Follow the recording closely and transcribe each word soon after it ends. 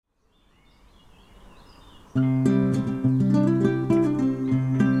I'm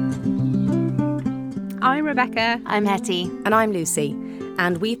Rebecca. I'm Hetty. And I'm Lucy.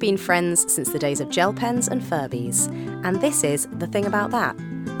 And we've been friends since the days of gel pens and Furbies. And this is The Thing About That,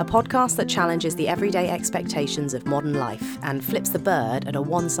 a podcast that challenges the everyday expectations of modern life and flips the bird at a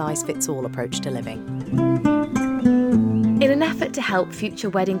one-size-fits-all approach to living. In an effort to help future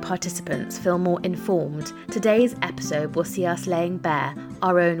wedding participants feel more informed, today's episode will see us laying bare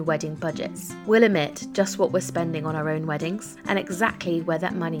our own wedding budgets. We'll admit just what we're spending on our own weddings and exactly where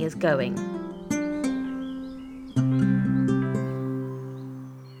that money is going.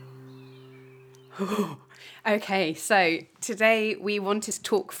 Okay, so today we wanted to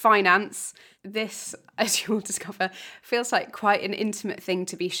talk finance. This, as you will discover, feels like quite an intimate thing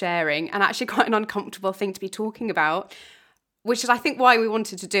to be sharing and actually quite an uncomfortable thing to be talking about, which is, I think, why we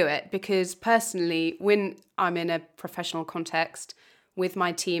wanted to do it. Because personally, when I'm in a professional context with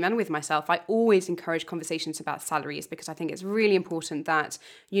my team and with myself, I always encourage conversations about salaries, because I think it's really important that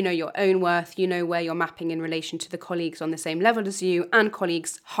you know your own worth, you know where you're mapping in relation to the colleagues on the same level as you and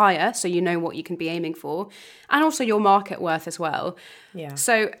colleagues higher, so you know what you can be aiming for, and also your market worth as well. Yeah.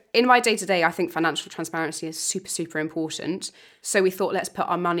 So in my day-to-day, I think financial transparency is super, super important. So we thought, let's put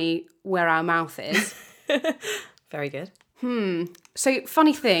our money where our mouth is. Very good. So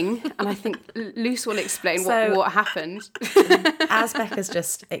funny thing, and I think Luce will explain what happened. As Becca's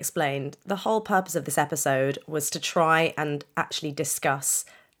just explained, the whole purpose of this episode was to try and actually discuss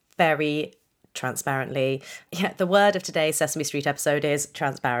very transparently. Yeah, the word of today's Sesame Street episode is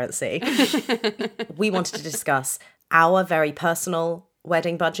transparency. We wanted to discuss our very personal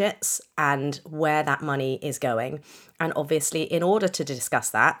wedding budgets and where that money is going. And obviously, in order to discuss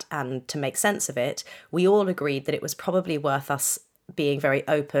that and to make sense of it, we all agreed that it was probably worth us being very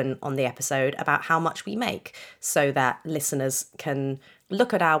open on the episode about how much we make, so that listeners can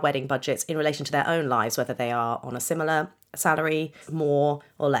look at our wedding budgets in relation to their own lives, whether they are on a similar salary, more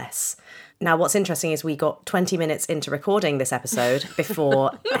or less. Now, what's interesting is we got 20 minutes into recording this episode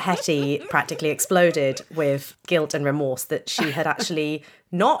before Hetty practically exploded with guilt and remorse that she had actually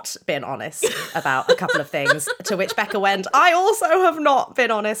not been honest about a couple of things, to which Becca went, I also have not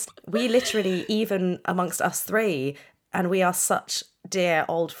been honest. We literally, even amongst us three, and we are such dear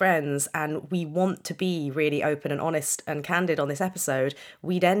old friends and we want to be really open and honest and candid on this episode,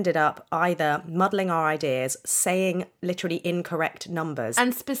 we'd ended up either muddling our ideas, saying literally incorrect numbers.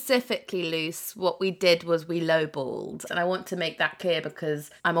 And specifically, Luce, what we did was we lowballed. And I want to make that clear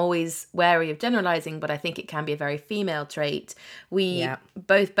because I'm always wary of generalising, but I think it can be a very female trait.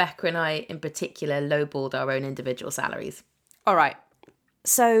 Both Becca and I in particular, lowballed our own individual salaries. All right.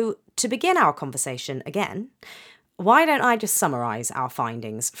 So to begin our conversation again, why don't I just summarise our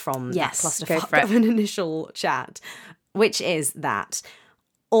findings from that clusterfuck of an initial chat, which is that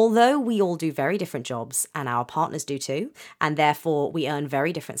although we all do very different jobs and our partners do too, and therefore we earn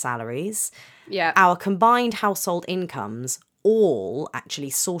very different salaries, our combined household incomes all actually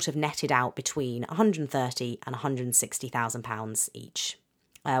sort of netted out between £130,000 and £160,000 each,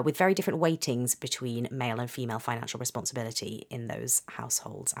 with very different weightings between male and female financial responsibility in those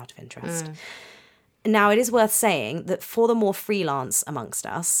households, out of interest. Now, it is worth saying that for the more freelance amongst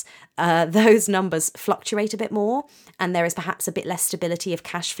us, those numbers fluctuate a bit more, and there is perhaps a bit less stability of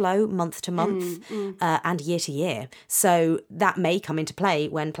cash flow month to month and year to year. So that may come into play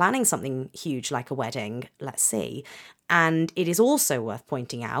when planning something huge like a wedding, let's see. And it is also worth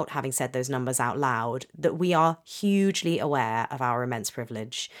pointing out, having said those numbers out loud, that we are hugely aware of our immense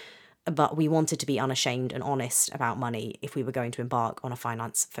privilege. But we wanted to be unashamed and honest about money if we were going to embark on a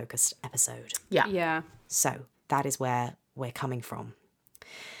finance-focused episode. Yeah. So that is where we're coming from.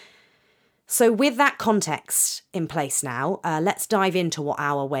 So with that context in place now, let's dive into what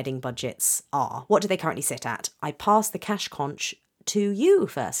our wedding budgets are. What do they currently sit at? I pass the cash conch to you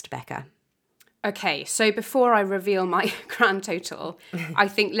first, Becca. Okay, so before I reveal my grand total, I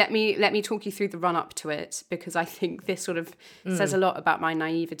think let me talk you through the run up to it, because I think this sort of says a lot about my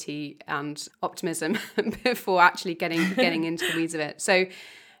naivety and optimism before actually getting into the weeds of it. So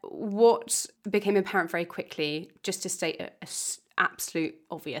what became apparent very quickly, just to state absolute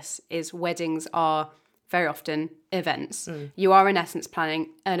obvious, is weddings are very often events. You are in essence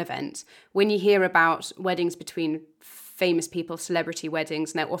planning an event. When you hear about weddings between famous people, celebrity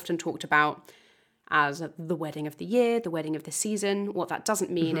weddings, and they're often talked about as the wedding of the year, the wedding of the season. What that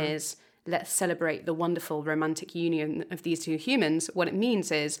doesn't mean is let's celebrate the wonderful romantic union of these two humans. What it means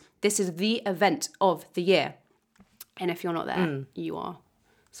is this is the event of the year. And if you're not there, you are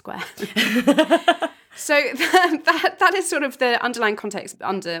square. So that is sort of the underlying context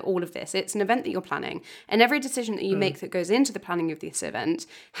under all of this. It's an event that you're planning, and every decision that you make that goes into the planning of this event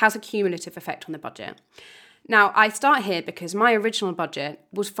has a cumulative effect on the budget. Now, I start here because my original budget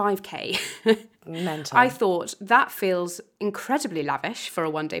was 5k. Mental. I thought that feels incredibly lavish for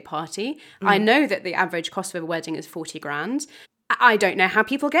a one-day party. I know that the average cost of a wedding is 40 grand. I don't know how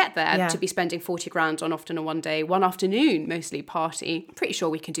people get there to be spending 40 grand on often a one afternoon, mostly party. Pretty sure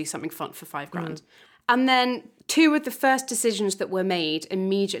we can do something fun for 5 grand. And then two of the first decisions that were made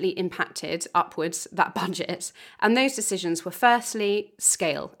immediately impacted upwards that budget. And those decisions were firstly,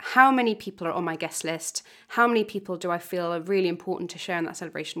 scale. How many people are on my guest list? How many people do I feel are really important to share in that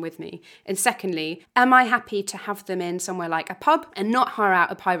celebration with me? And secondly, am I happy to have them in somewhere like a pub and not hire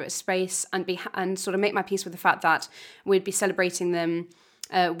out a private space and sort of make my peace with the fact that we'd be celebrating them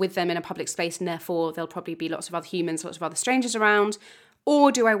with them in a public space, and therefore there'll probably be lots of other humans, lots of other strangers around?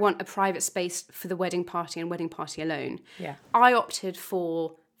 Or do I want a private space for the wedding party and wedding party alone? Yeah. I opted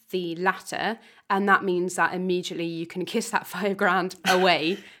for the latter, and that means that immediately you can kiss that 5 grand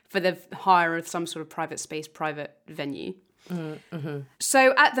away for the hire of some sort of private space, private venue. Mm-hmm.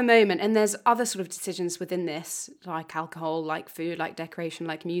 So at the moment, and there's other sort of decisions within this, like alcohol, like food, like decoration,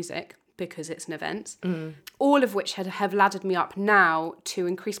 like music, because it's an event, all of which have laddered me up now to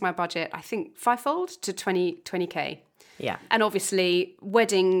increase my budget, I think, 5-fold to 20k. Yeah. And obviously,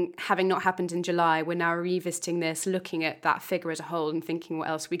 wedding having not happened in July, we're now revisiting this, looking at that figure as a whole and thinking what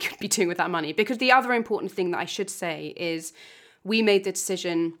else we could be doing with that money. Because the other important thing that I should say is we made the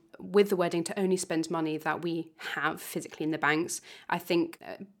decision with the wedding to only spend money that we have physically in the banks. I think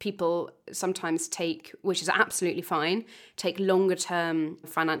people sometimes take, which is absolutely fine, take longer term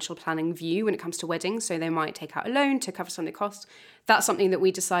financial planning view when it comes to weddings. So they might take out a loan to cover some of the costs. That's something that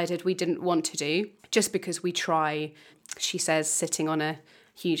we decided we didn't want to do just because we try, she says, sitting on a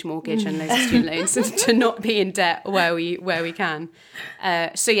huge mortgage and loads of student loans to not be in debt where we can.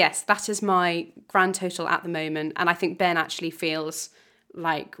 So yes, that is my grand total at the moment. And I think Ben actually feels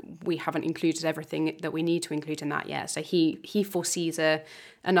like we haven't included everything that we need to include in that yet. So he foresees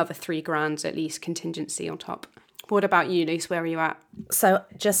another 3 grand at least contingency on top. What about you, Luce? Where are you at? So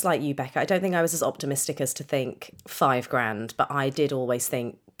just like you, Becca, I don't think I was as optimistic as to think 5 grand, but I did always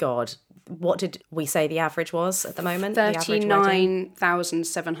think, God, what did we say the average was at the moment?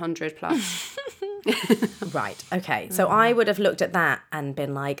 39,700 plus. Right, okay. So I would have looked at that and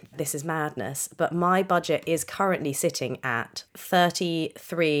been like, this is madness. But my budget is currently sitting at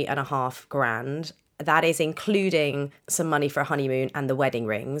 33.5 grand. That is including some money for a honeymoon and the wedding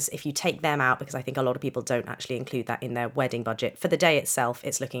rings. If you take them out, because I think a lot of people don't actually include that in their wedding budget, for the day itself,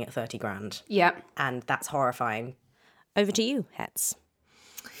 it's looking at 30 grand. Yeah. And that's horrifying. Over to you, Hetz.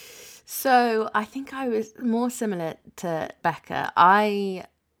 So I think I was more similar to Becca. I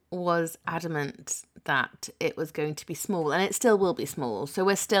was adamant that it was going to be small, and it still will be small. So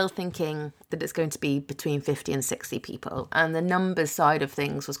we're still thinking that it's going to be between 50 and 60 people. And the numbers side of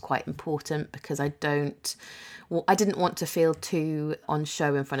things was quite important because I didn't want to feel too on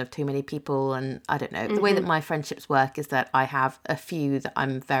show in front of too many people. And I don't know, the way that my friendships work is that I have a few that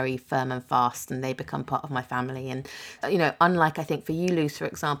I'm very firm and fast and they become part of my family. And, you know, unlike I think for you, Luce, for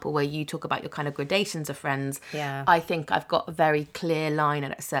example, where you talk about your kind of gradations of friends, I think I've got a very clear line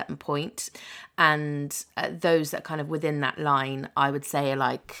at a certain point. And those that kind of within that line, I would say are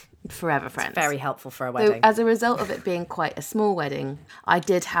like forever friends. It's very helpful for a wedding. So as a result of it being quite a small wedding, I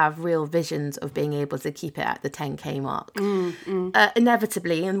did have real visions of being able to keep it at the 10k mark.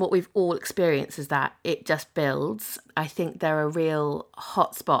 Inevitably, and what we've all experienced is that it just builds. I think there are real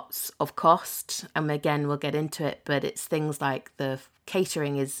hotspots of cost, and again we'll get into it, but it's things like the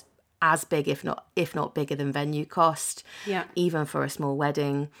catering is as big, if not bigger than venue cost, even for a small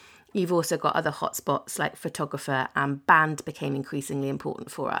wedding. You've also got other hotspots like photographer, and band became increasingly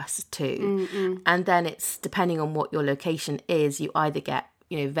important for us too. And then it's depending on what your location is, you either get,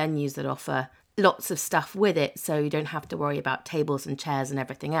 you know, venues that offer lots of stuff with it, so you don't have to worry about tables and chairs and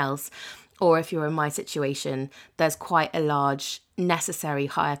everything else. Or if you're in my situation, there's quite a large necessary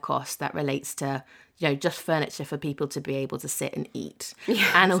hire cost that relates to, you know, just furniture for people to be able to sit and eat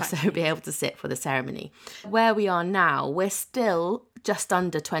and also be able to sit for the ceremony. Where we are now, we're still just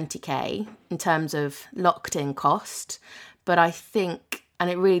under 20k in terms of locked in cost. But I think, and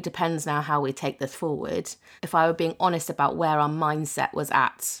it really depends now how we take this forward, if I were being honest about where our mindset was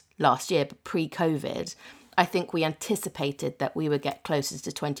at last year, but pre-COVID, I think we anticipated that we would get closer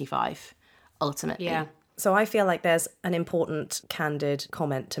to 25 ultimately. Yeah. So I feel like there's an important, candid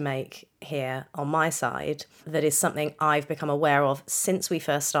comment to make here on my side that is something I've become aware of since we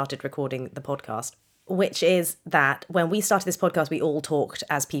first started recording the podcast. which is that when we started this podcast, we all talked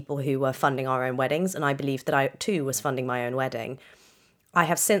as people who were funding our own weddings, and I believed that I too was funding my own wedding. I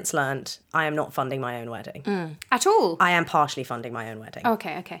have since learned I am not funding my own wedding. At all? I am partially funding my own wedding.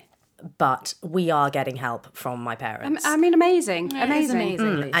 Okay. But we are getting help from my parents. I mean, amazing.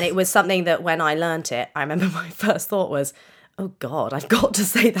 Amazing. And it was something that when I learnt it, I remember my first thought was, oh God, I've got to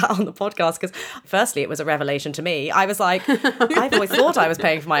say that on the podcast, because firstly, it was a revelation to me. I was like, I've always thought I was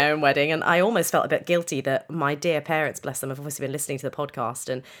paying for my own wedding, and I almost felt a bit guilty that my dear parents, bless them, have obviously been listening to the podcast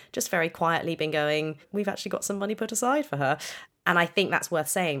and just very quietly been going, we've actually got some money put aside for her. And I think that's worth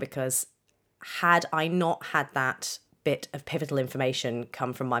saying, because had I not had that bit of pivotal information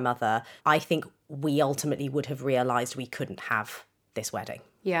come from my mother, I think we ultimately would have realised we couldn't have this wedding.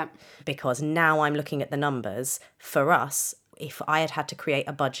 Yeah. Because now I'm looking at the numbers. For us, if I had to create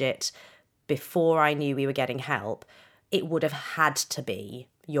a budget before I knew we were getting help, it would have had to be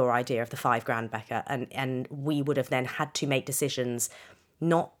your idea of the $5,000, Becca. And we would have then had to make decisions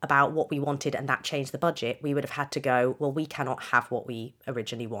not about what we wanted, and that changed the budget. We would have had to go, well, we cannot have what we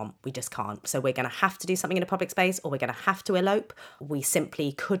originally want. We just can't. So we're going to have to do something in a public space, or we're going to have to elope. We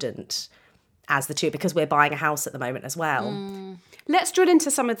simply couldn't as the two, because we're buying a house at the moment as well. Let's drill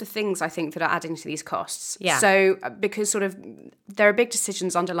into some of the things I think that are adding to these costs. Yeah. So, because sort of there are big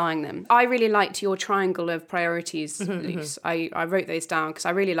decisions underlying them. I really liked your triangle of priorities, Luce. I wrote those down because I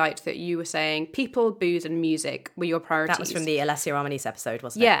really liked that you were saying people, booze and music were your priorities. That was from the Alessia Armani's episode,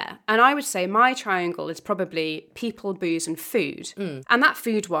 wasn't it? Yeah. And I would say my triangle is probably people, booze and food. And that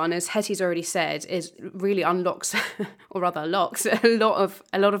food one, as Hetty's already said, is really unlocks, or rather locks, a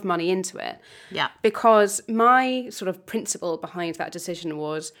lot of money into it. Yeah. Because my sort of principle behind that decision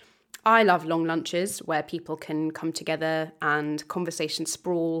was, I love long lunches where people can come together and conversation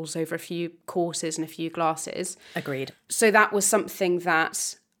sprawls over a few courses and a few glasses. Agreed. So that was something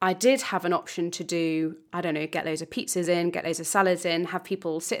that I did have an option to do, I don't know, get loads of pizzas in, get loads of salads in, have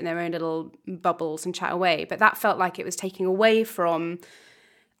people sit in their own little bubbles and chat away. But that felt like it was taking away from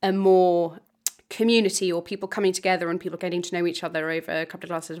a more community, or people coming together and people getting to know each other over a couple of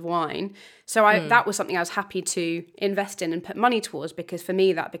glasses of wine. So that was something I was happy to invest in and put money towards, because for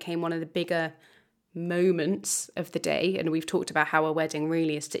me that became one of the bigger moments of the day. And we've talked about how a wedding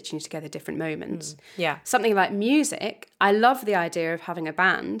really is stitching together different moments. Yeah. Something like music, I love the idea of having a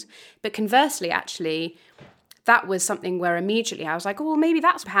band, but conversely, actually, that was something where immediately I was like, oh, well, maybe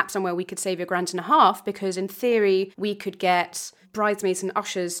that's perhaps somewhere we could save $1.50, because in theory we could get bridesmaids and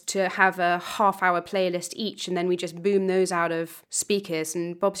ushers to have a half-hour playlist each, and then we just boom those out of speakers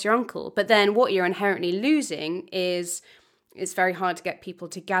and Bob's your uncle. But then what you're inherently losing is it's very hard to get people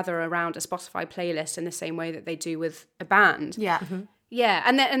to gather around a Spotify playlist in the same way that they do with a band. Yeah. Yeah,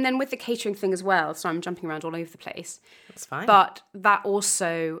 and then with the catering thing as well, so I'm jumping around all over the place. That's fine. But that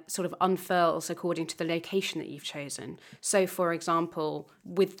also sort of unfurls according to the location that you've chosen. So, for example,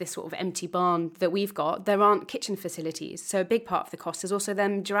 with this sort of empty barn that we've got, there aren't kitchen facilities. So a big part of the cost is also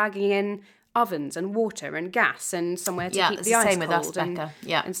them dragging in ovens and water and gas and somewhere to keep the ice same with cold us, Becca.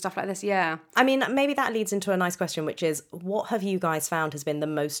 Yeah. and stuff like this. Yeah. I mean, maybe that leads into a nice question, which is, what have you guys found has been the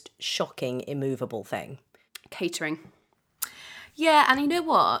most shocking, immovable thing? Catering. Yeah, and you know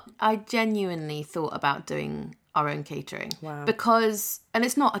what? I genuinely thought about doing our own catering. Wow. Because, and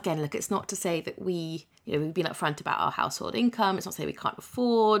it's not, again, look, it's not to say that we've been upfront about our household income. It's not to say we can't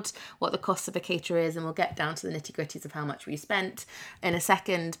afford what the cost of a caterer is, and we'll get down to the nitty-gritties of how much we spent in a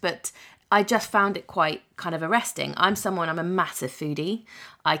second. But I just found it quite kind of arresting. I'm a massive foodie.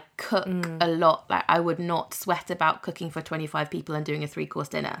 I cook a lot. Like, I would not sweat about cooking for 25 people and doing a 3-course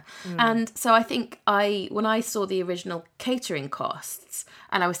dinner. And so I think when I saw the original catering costs,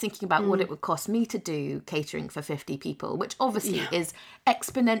 and I was thinking about what it would cost me to do catering for 50 people, which obviously is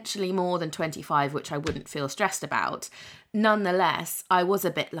exponentially more than 25, which I wouldn't feel stressed about. Nonetheless, I was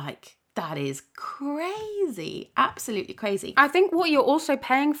a bit like, that is crazy. Absolutely crazy. I think what you're also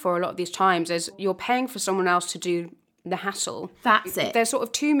paying for a lot of these times is you're paying for someone else to do the hassle. That's it. There's sort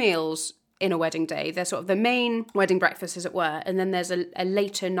of 2 meals in a wedding day. There's sort of the main wedding breakfast, as it were, and then there's a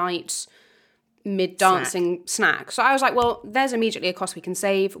later night mid-dancing snack. So I was like, well, there's immediately a cost we can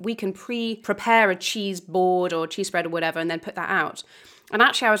save. We can prepare a cheese board or cheese spread or whatever and then put that out. And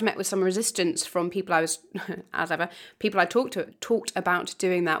actually, I was met with some resistance from people people I talked about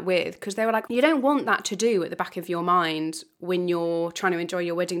doing that with, because they were like, you don't want that to do at the back of your mind when you're trying to enjoy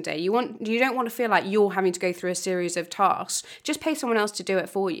your wedding day. You don't want to feel like you're having to go through a series of tasks. Just pay someone else to do it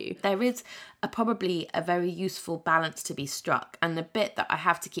for you. There is probably a very useful balance to be struck. And the bit that I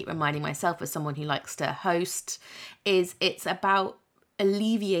have to keep reminding myself as someone who likes to host is it's about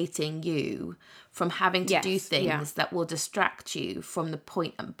alleviating you from having to do Yes, things that will distract you from the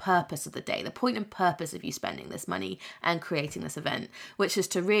point and purpose of the day, the point and purpose of you spending this money and creating this event, which is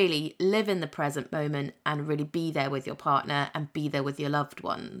to really live in the present moment and really be there with your partner and be there with your loved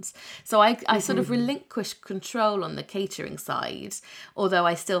ones. So I sort of relinquish control on the catering side, although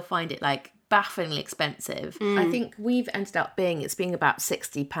I still find it like bafflingly expensive. I think we've ended up being about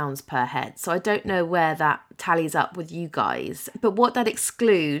 £60 per head. So I don't know where that tallies up with you guys. But what that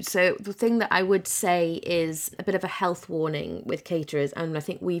excludes, so the thing that I would say is a bit of a health warning with caterers, and I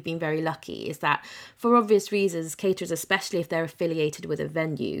think we've been very lucky, is that for obvious reasons, caterers, especially if they're affiliated with a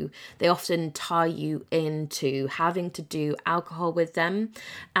venue, they often tie you into having to do alcohol with them,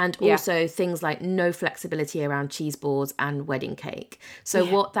 and also things like no flexibility around cheese boards and wedding cake. So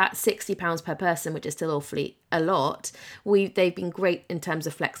what that £60 per person, which is still awfully a lot, they've been great in terms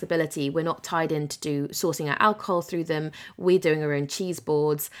of flexibility. We're not tied in to do sourcing our alcohol through them. We're doing our own cheese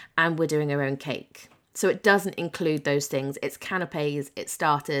boards and we're doing our own cake. So it doesn't include those things. It's canapes, it's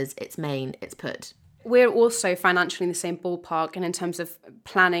starters, it's main, it's put. We're also financially in the same ballpark, and in terms of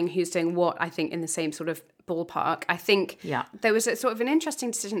planning who's doing what, I think in the same sort of ballpark. I think there was a sort of an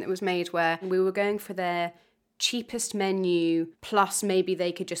interesting decision that was made where we were going for their cheapest menu, plus maybe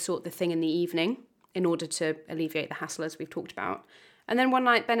they could just sort the thing in the evening in order to alleviate the hassle, as we've talked about. And then one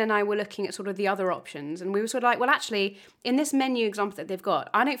night, Ben and I were looking at sort of the other options, and we were sort of like, well, actually, in this menu example that they've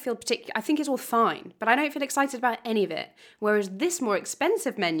got, I don't feel I think it's all fine, but I don't feel excited about any of it. Whereas this more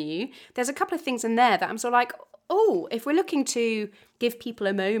expensive menu, there's a couple of things in there that I'm sort of like, oh, if we're looking to give people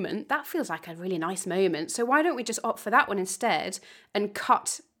a moment, that feels like a really nice moment. So why don't we just opt for that one instead and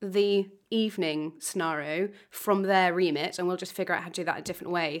cut the evening scenario from their remit, and we'll just figure out how to do that a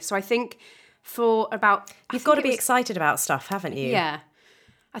different way. So I think for about... You've got to be excited about stuff, haven't you? Yeah.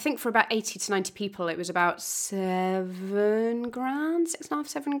 I think for about 80 to 90 people, it was about £7,000,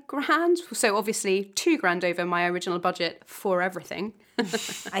 £6,500, £7,000. So obviously £2,000 over my original budget for everything.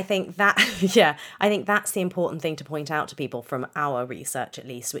 I think that's the important thing to point out to people from our research, at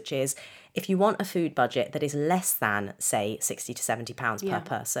least, which is if you want a food budget that is less than, say, £60 to £70 per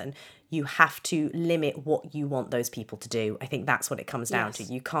person, you have to limit what you want those people to do. I think that's what it comes down to.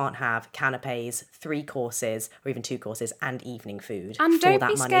 You can't have canapes, 3 courses, or even 2 courses, and evening food and for that money. And don't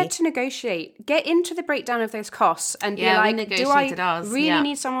be scared to negotiate. Get into the breakdown of those costs and be like, do I really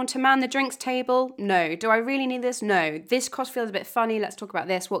need someone to man the drinks table? No. Do I really need this? No. This cost feels a bit funny. Let's talk about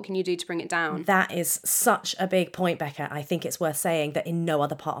this. What can you do to bring it down? That is such a big point, Becca. I think it's worth saying that in no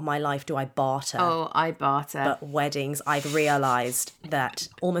other part of my life do I barter. Oh, I barter. But weddings, I've realised that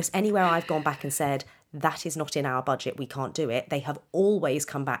almost anywhere I've gone back and said, that is not in our budget, we can't do it, they have always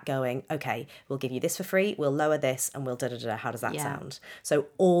come back going, okay, we'll give you this for free, we'll lower this, and we'll da-da-da, how does that sound? So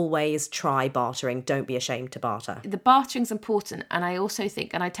always try bartering, don't be ashamed to barter. The bartering's important, and I also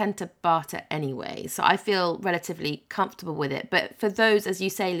think, and I tend to barter anyway, so I feel relatively comfortable with it. But for those, as you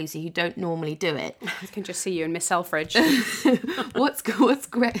say, Lucy, who don't normally do it... I can just see you in Miss Selfridge. What's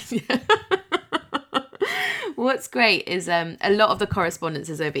great... What's great is a lot of the correspondence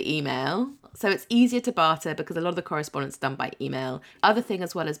is over email. So it's easier to barter because a lot of the correspondence is done by email. Other thing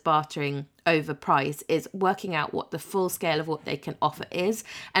as well as bartering over price is working out what the full scale of what they can offer is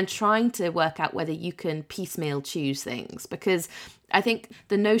and trying to work out whether you can piecemeal choose things. Because I think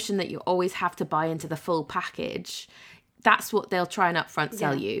the notion that you always have to buy into the full package, that's what they'll try and upfront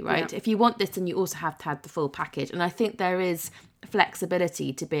sell you, right? If you want this, then you also have to have the full package. And I think there is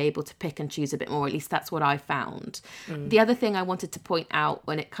flexibility to be able to pick and choose a bit more. At least that's what I found. The other thing I wanted to point out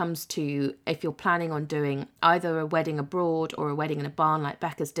when it comes to if you're planning on doing either a wedding abroad or a wedding in a barn like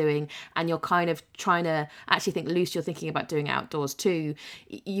Becca's doing, and you're kind of trying to actually think loose, you're thinking about doing outdoors too,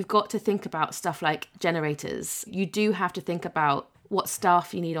 you've got to think about stuff like generators. You do have to think about what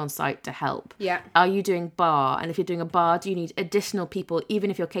staff you need on site to help. Yeah. Are you doing bar? And if you're doing a bar, do you need additional people?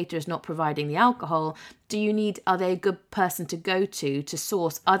 Even if your caterer is not providing the alcohol, are they a good person to go to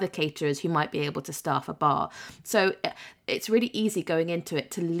source other caterers who might be able to staff a bar? So it's really easy going into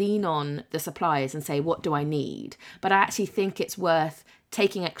it to lean on the suppliers and say, what do I need? But I actually think it's worth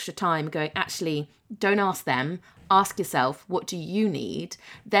taking extra time going, actually, don't ask them. Ask yourself, what do you need?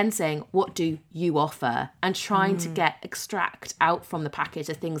 Then saying, what do you offer? And trying to extract out from the package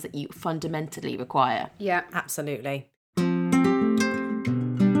the things that you fundamentally require. Yeah, absolutely.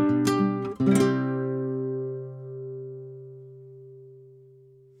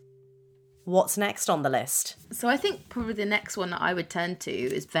 What's next on the list? So I think probably the next one that I would turn to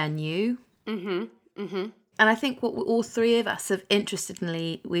is venue. And I think what all 3 of us have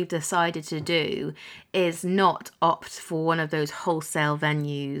we've decided to do is not opt for one of those wholesale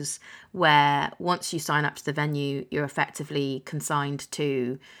venues where once you sign up to the venue, you're effectively consigned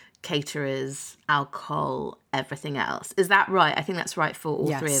to caterers, alcohol, everything else. Is that right? I think that's right for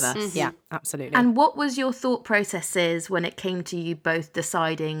all three of us. Mm-hmm. Yeah, absolutely. And what was your thought processes when it came to you both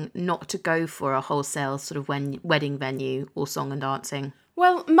deciding not to go for a wholesale sort of wedding venue or song and dancing?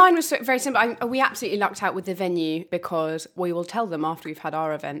 Well, mine was very simple. We absolutely lucked out with the venue because we will tell them after we've had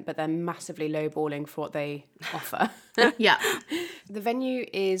our event, but they're massively lowballing for what they offer. Yeah. The venue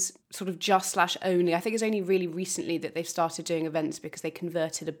is sort of just/only. I think it's only really recently that they've started doing events because they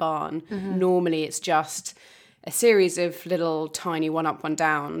converted a barn. Mm-hmm. Normally it's just a series of little tiny one-up,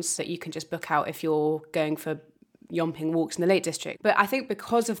 one-downs that you can just book out if you're going for yomping walks in the Lake District. But I think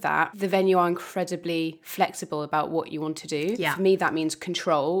because of that, the venue are incredibly flexible about what you want to do. Yeah. For me, that means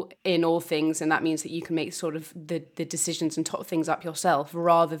control in all things, and that means that you can make sort of the decisions and tot things up yourself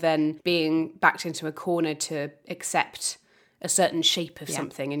rather than being backed into a corner to accept a certain shape of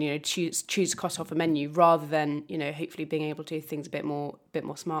something and, you know, choose across off a menu rather than, you know, hopefully being able to do things a bit more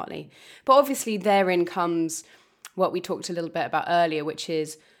smartly. But obviously therein comes what we talked a little bit about earlier, which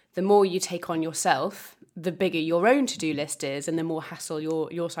is the more you take on yourself, the bigger your own to-do list is and the more hassle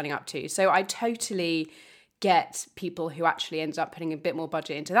you're signing up to. So I totally get people who actually end up putting a bit more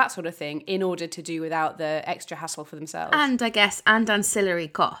budget into that sort of thing in order to do without the extra hassle for themselves. And I guess, and ancillary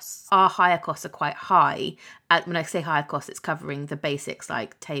costs. Our hire costs are quite high. When I say hire costs, it's covering the basics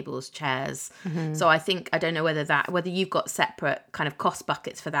like tables, chairs. Mm-hmm. So I think, I don't know whether you've got separate kind of cost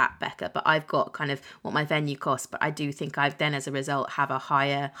buckets for that, Becca, but I've got kind of what my venue costs, but I do think I've then as a result have a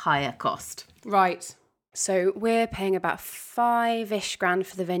higher cost. Right. So we're paying about $5-ish grand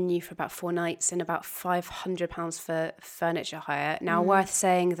for the venue for about 4 nights and about £500 for furniture hire. Now, worth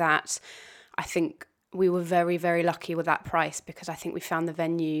saying that I think we were very, very lucky with that price because I think we found the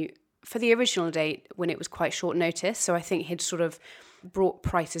venue for the original date when it was quite short notice. So I think he'd sort of brought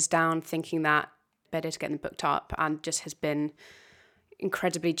prices down thinking that better to get them booked up and just has been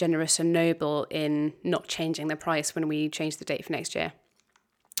incredibly generous and noble in not changing the price when we changed the date for next year.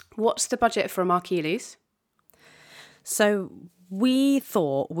 What's the budget for a marquee, Luce? So we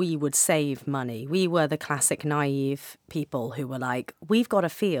thought we would save money. We were the classic naive people who were like, we've got a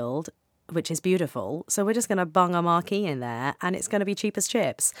field which is beautiful, so we're just going to bung a marquee in there and it's going to be cheap as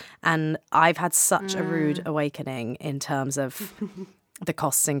chips. And I've had such a rude awakening in terms of the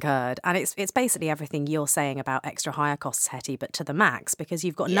costs incurred. And it's basically everything you're saying about extra hire costs, Hetty, but to the max because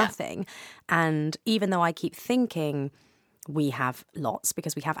you've got nothing. And even though I keep thinking we have lots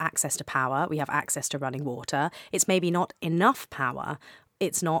because we have access to power, we have access to running water. It's maybe not enough power.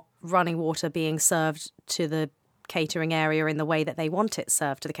 It's not running water being served to the catering area in the way that they want it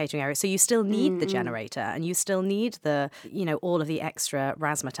served to the catering area. So you still need the generator and you still need the, you know, all of the extra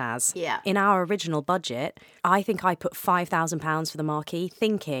razzmatazz. Yeah. In our original budget, I think I put £5,000 for the marquee,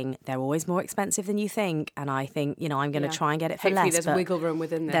 thinking they're always more expensive than you think. And I think, you know, I'm going to try and get it for Hopefully less. There's wiggle room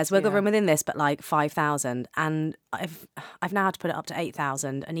within this. There's wiggle room within this, but like 5,000. And I've now had to put it up to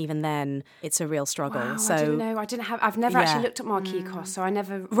 8,000, and even then, it's a real struggle. Wow, so I didn't know. I've never actually looked at marquee costs, so I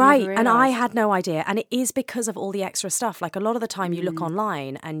never right. Never and I realised. had no idea, and it is because of all the extra stuff. Like a lot of the time, you look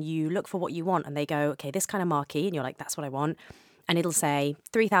online and you look for what you want, and they go, "Okay, this kind of marquee," and you're like, "That's what I want." And it'll say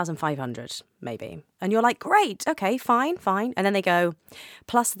 3,500 maybe. And you're like, great, okay, fine. And then they go,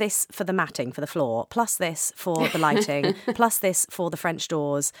 plus this for the matting for the floor, plus this for the lighting, plus this for the French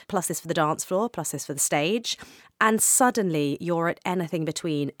doors, plus this for the dance floor, plus this for the stage. And suddenly you're at anything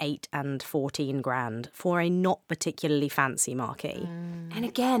between 8 and 14 grand for a not particularly fancy marquee. And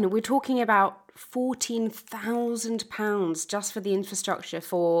again, we're talking about £14,000 just for the infrastructure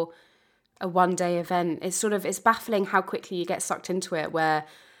for a one-day event. It's baffling how quickly you get sucked into it, where,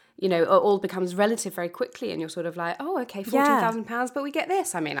 you know, it all becomes relative very quickly and you're sort of like, oh, okay, £14,000, but we get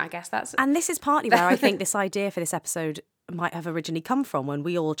this. I mean, I guess that's... And this is partly where I think this idea for this episode might have originally come from when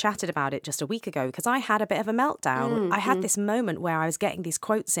we all chatted about it just a week ago, because I had a bit of a meltdown. I had this moment where I was getting these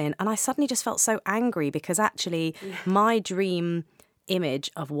quotes in and I suddenly just felt so angry because actually my dream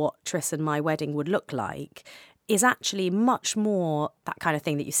image of what Tris and my wedding would look like is actually much more that kind of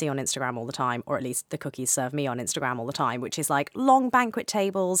thing that you see on Instagram all the time, or at least the cookies serve me on Instagram all the time, which is like long banquet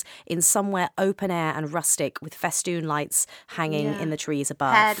tables in somewhere open air and rustic with festoon lights hanging in the trees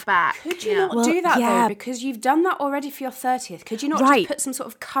above. Head back. Could you not do that though? Because you've done that already for your 30th. Could you not just put some sort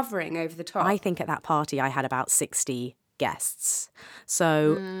of covering over the top? I think at that party I had about 60 guests.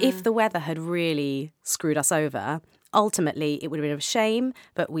 So if the weather had really screwed us over, ultimately it would have been a shame,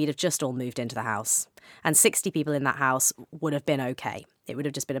 but we'd have just all moved into the house. And 60 people in that house would have been okay. It would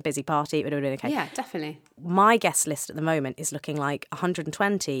have just been a busy party. It would have been okay. Yeah, definitely. My guest list at the moment is looking like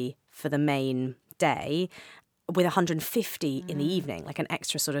 120 for the main day with 150 in the evening, like an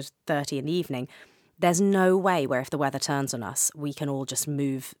extra sort of 30 in the evening. there's no way where if the weather turns on us, we can all just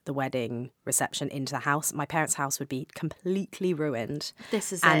move the wedding reception into the house. My parents' house would be completely ruined.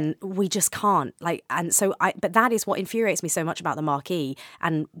 This is and we just can't. But that is what infuriates me so much about the marquee.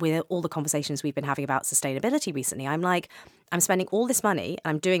 And with all the conversations we've been having about sustainability recently, I'm like, I'm spending all this money and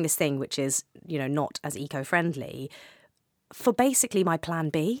I'm doing this thing which is, not as eco-friendly for basically my plan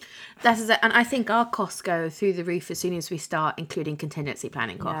B. That is it. And I think our costs go through the roof as soon as we start including contingency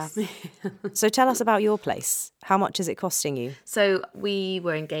planning costs. Yeah. So tell us about your place. How much is it costing you? So we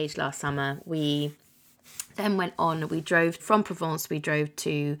were engaged last summer. We then went on, we drove from Provence, we drove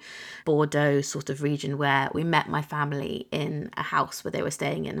to Bordeaux sort of region where we met my family in a house where they were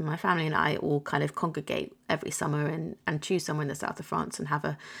staying in. And my family and I all kind of congregate every summer and choose somewhere in the south of France and have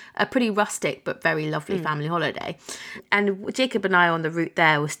a pretty rustic but very lovely family holiday. And Jacob and I on the route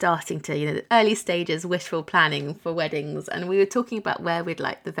there were starting to, the early stages wishful planning for weddings. And we were talking about where we'd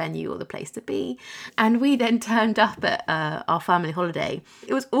like the venue or the place to be. And we then turned up at our family holiday.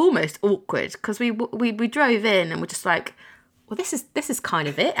 It was almost awkward because we drove in and we're just like, well, this is kind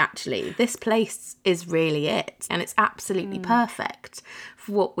of it, actually. This place is really it. And it's absolutely perfect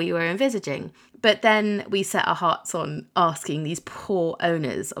for what we were envisaging. But then we set our hearts on asking these poor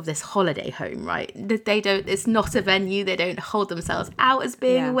owners of this holiday home, right? It's not a venue. They don't hold themselves out as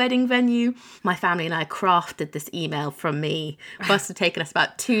being a wedding venue. My family and I crafted this email from me. It must have taken us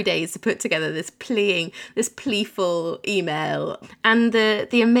about 2 days to put together this pleaful email. And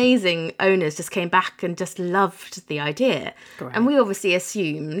the amazing owners just came back and just loved the idea. Great. And we obviously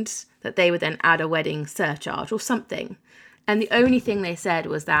assumed that they would then add a wedding surcharge or something. And the only thing they said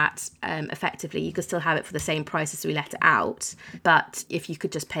was that effectively you could still have it for the same price as we let it out, but if you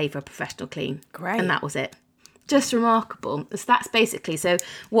could just pay for a professional clean. Great. And that was it. Just remarkable. So that's basically, so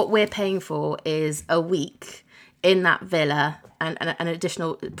what we're paying for is a week in that villa and an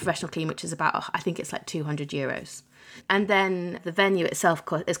additional professional clean, which is about, I think it's like €200. And then the venue itself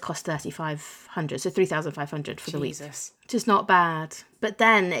cost 3,500, so 3,500 for the week. Which is not bad. But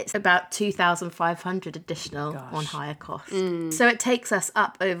then it's about 2,500 additional on hire costs. So it takes us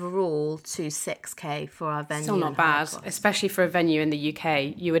up overall to 6k for our venue. Still not bad, especially for a venue in the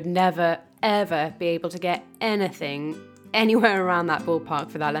UK. You would never, ever be able to get anything anywhere around that ballpark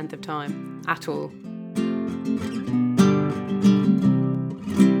for that length of time at all.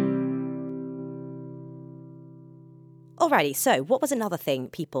 Alrighty, so what was another thing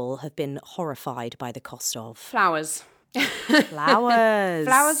people have been horrified by the cost of? Flowers. Flowers.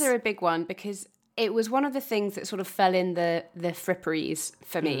 Flowers are a big one because it was one of the things that sort of fell in the fripperies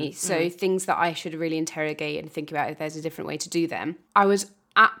for me. So things that I should really interrogate and think about if there's a different way to do them. I was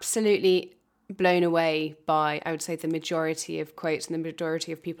absolutely blown away by, I would say, the majority of quotes and the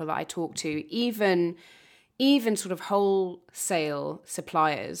majority of people that I talked to, even sort of wholesale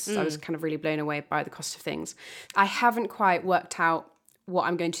suppliers. I was kind of really blown away by the cost of things. I haven't quite worked out what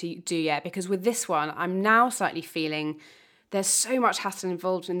I'm going to do yet, because with this one, I'm now slightly feeling there's so much hassle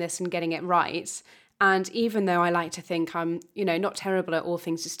involved in this and getting it right. And even though I like to think I'm, not terrible at all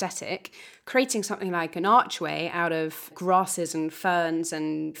things aesthetic, creating something like an archway out of grasses and ferns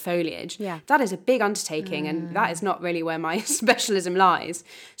and foliage, that is a big undertaking, and that is not really where my specialism lies.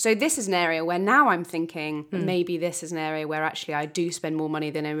 So this is an area where now I'm thinking maybe this is an area where actually I do spend more money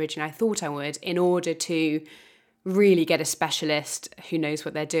than originally I thought I would in order to really get a specialist who knows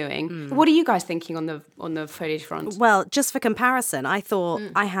what they're doing. What are you guys thinking on the foliage front? Well, just for comparison, I thought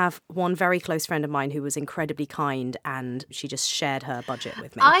I have one very close friend of mine who was incredibly kind and she just shared her budget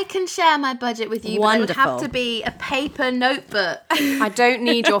with me. I can share my budget with you, Wonderful. But it would have to be a paper notebook. I don't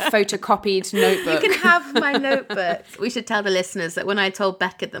need your photocopied notebook. You can have my notebook. We should tell the listeners that when I told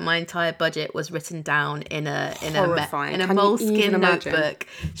Beckett that my entire budget was written down in a moleskin notebook,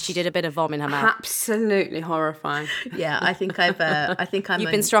 she did a bit of vom in her mouth. Absolutely horrifying. Yeah, I think I'm.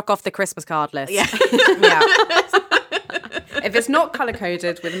 You've been struck off the Christmas card list. Yeah. If it's not colour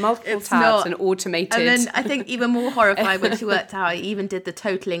coded with multiple tabs and automated, and then I think even more horrified when she worked out, I even did the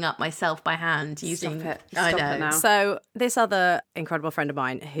totaling up myself by hand using. Stop it. I Stop know. it now. So this other incredible friend of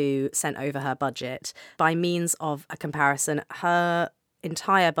mine who sent over her budget, by means of a comparison, her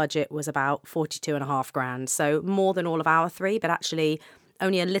entire budget was about 42.5 grand. So more than all of our three, but actually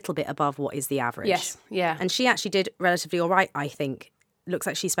only a little bit above what is the average. Yes, yeah. And she actually did relatively all right, I think. Looks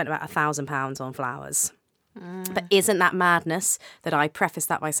like she spent about £1,000 on flowers. But isn't that madness that I preface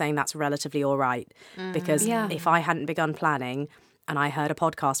that by saying that's relatively all right? Because if I hadn't begun planning and I heard a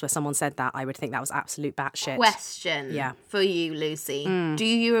podcast where someone said that, I would think that was absolute batshit. Question for you, Lucy. Do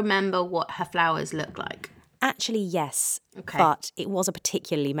you remember what her flowers look like? Actually, yes. Okay. But it was a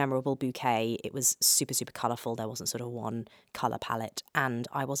particularly memorable bouquet. It was super, super colourful. There wasn't sort of one colour palette. And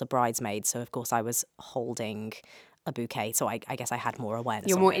I was a bridesmaid, so of course I was holding a bouquet. So I guess I had more awareness.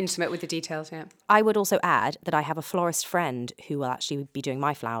 You're more it. intimate with the details, yeah. I would also add that I have a florist friend who will actually be doing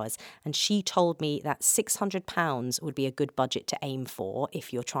my flowers, and she told me that £600 would be a good budget to aim for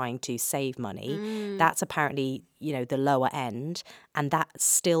if you're trying to save money. That's apparently, the lower end, and that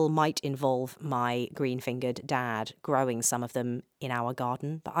still might involve my green-fingered dad growing some of them in our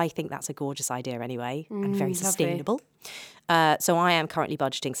garden. But I think that's a gorgeous idea anyway, and very sustainable. So I am currently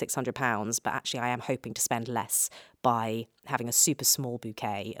budgeting £600, but actually I am hoping to spend less by having a super small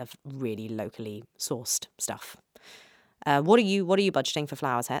bouquet of really locally sourced stuff. What are you budgeting for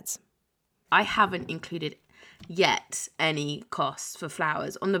flowers, Hetz? I haven't included yet any costs for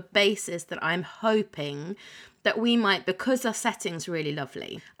flowers on the basis that I'm hoping that we might, because our setting's really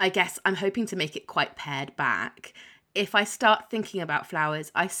lovely, I guess I'm hoping to make it quite pared back. If I start thinking about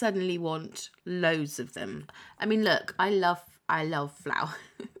flowers, I suddenly want loads of them. I mean, look, I love flowers.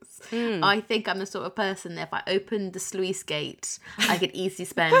 I think I'm the sort of person that if I opened the sluice gate, I could easily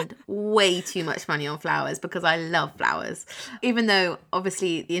spend way too much money on flowers because I love flowers. Even though,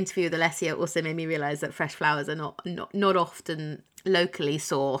 obviously, the interview with Alessia also made me realise that fresh flowers are not often locally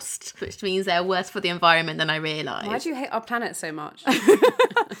sourced, which means they're worse for the environment than I realised. Why do you hate our planet so much?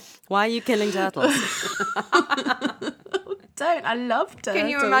 Why are you killing turtles? Don't. I love turtles. Can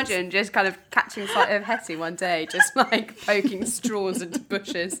you imagine just kind of catching sight of Hetty one day, just like poking straws into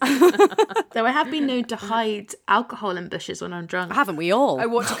bushes? Though I have been known to hide alcohol in bushes when I'm drunk. Haven't we all? I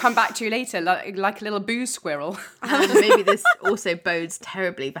want to come back to you later, like a little booze squirrel. And maybe this also bodes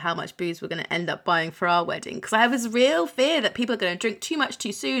terribly for how much booze we're going to end up buying for our wedding. Because I have this real fear that people are going to drink too much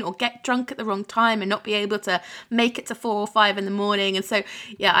too soon or get drunk at the wrong time and not be able to make it to 4 or 5 in the morning. And so,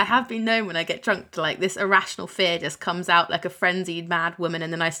 yeah, I have been known when I get drunk to this irrational fear just comes out like a frenzied mad woman,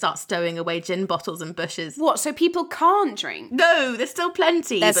 and then I start stowing away gin bottles and bushes. What, so people can't drink? No, there's still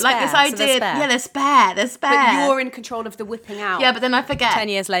plenty. There's but like this spare, so idea, there's spare. yeah, there's spare. But you're in control of the whipping out. Yeah, but then I forget. 10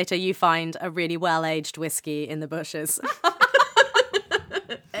 years later, you find a really well-aged whiskey in the bushes.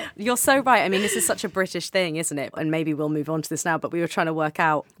 You're so right. I mean, this is such a British thing, isn't it? And maybe we'll move on to this now, but we were trying to work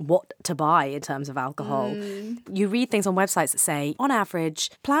out what to buy in terms of alcohol. You read things on websites that say, on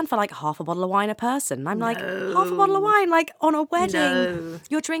average, plan for half a bottle of wine a person. And I'm like, half a bottle of wine, on a wedding? No.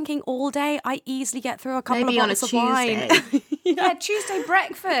 You're drinking all day. I easily get through a couple of bottles of wine. Yeah, Tuesday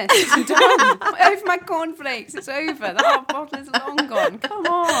breakfast. Done. Over my cornflakes. It's over. The half bottle is long gone. Come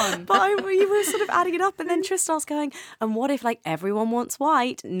on. But you were sort of adding it up, and then Tristan's going, and what if everyone wants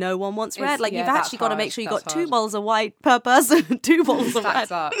white, no one wants red? You've actually got to make sure you've got 2 bottles of white per person, 2 bottles of red.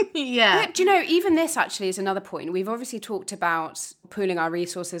 Yeah. But, do you know, even this actually is another point. We've obviously talked about pooling our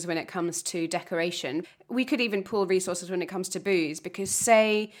resources when it comes to decoration. We could even pool resources when it comes to booze, because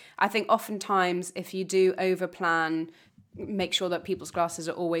I think oftentimes if you do overplan, make sure that people's glasses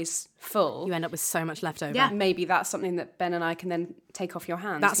are always full, you end up with so much left over. Yeah. Maybe that's something that Ben and I can then take off your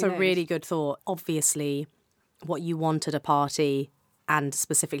hands. That's a really good thought. Obviously, what you want at a party, and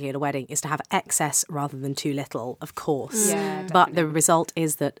specifically at a wedding, is to have excess rather than too little, of course. Yeah, but the result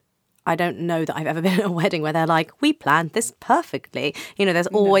is that I don't know that I've ever been at a wedding where they're like, we planned this perfectly. There's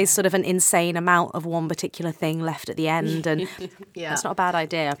always sort of an insane amount of one particular thing left at the end, and that's not a bad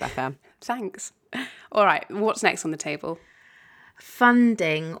idea, Becca. Thanks. All right, what's next on the table?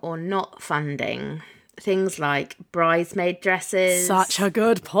 Funding or not funding. Things like bridesmaid dresses. Such a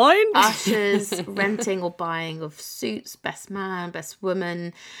good point. Ushers, renting or buying of suits, best man, best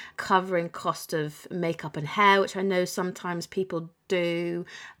woman, covering cost of makeup and hair, which I know sometimes people do.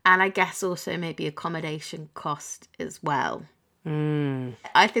 And I guess also maybe accommodation cost as well.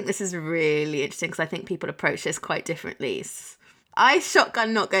 I think this is really interesting because I think people approach this quite differently. I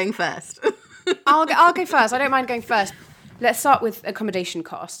shotgun not going first. I'll go first. I don't mind going first. Let's start with accommodation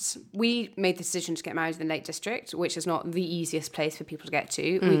costs. We made the decision to get married in the Lake District, which is not the easiest place for people to get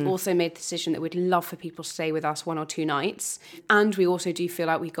to. We also made the decision that we'd love for people to stay with us 1 or 2 nights. And we also do feel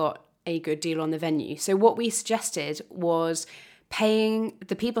like we got a good deal on the venue. So what we suggested was paying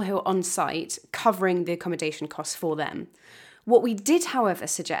the people who are on site, covering the accommodation costs for them. What we did, however,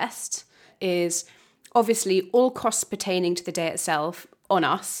 suggest is obviously all costs pertaining to the day itself on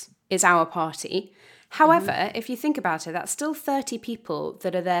us is our party. However, if you think about it, that's still 30 people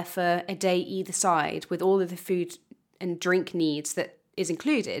that are there for a day either side with all of the food and drink needs that is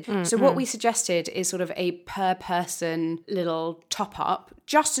included. So what we suggested is sort of a per person little top up,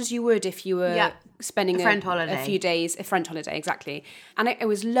 just as you would if you were spending a few days, a friend holiday, exactly. And it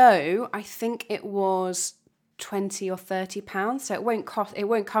was low. I think it was £20 or £30. So it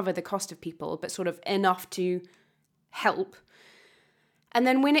won't cover the cost of people, but sort of enough to help. And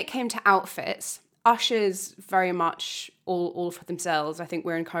then when it came to outfits, ushers very much all for themselves. I think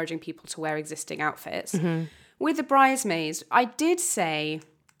we're encouraging people to wear existing outfits. Mm-hmm. With the bridesmaids, I did say,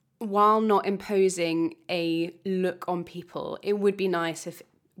 while not imposing a look on people, it would be nice if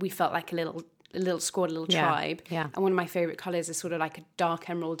we felt like a little squad, a little tribe. Yeah. And one of my favourite colours is sort of like a dark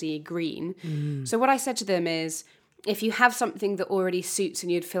emeraldy green. So what I said to them is, if you have something that already suits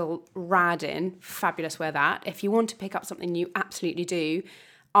and you'd feel rad in, fabulous, wear that. If you want to pick up something new, absolutely do.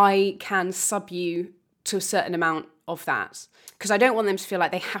 I can sub you to a certain amount of that. Because I don't want them to feel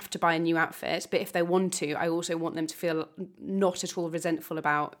like they have to buy a new outfit. But if they want to, I also want them to feel not at all resentful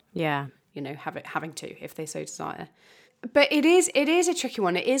about, having to, if they so desire. But it is a tricky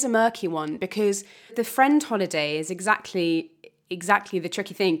one. It is a murky one, because the friend holiday is exactly the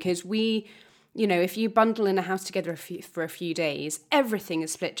tricky thing, because if you bundle in a house together for a few days, everything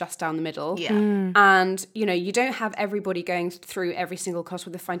is split just down the middle. Yeah. And, you don't have everybody going through every single cost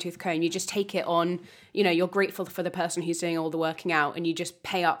with a fine-tooth comb. You just take it on, you're grateful for the person who's doing all the working out, and you just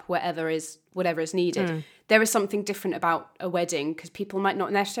pay up whatever is needed. There is something different about a wedding, because people might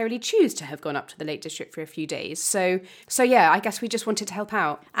not necessarily choose to have gone up to the Lake District for a few days. So yeah, I guess we just wanted to help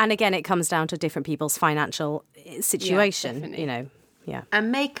out. And again, it comes down to different people's financial situation, Yeah.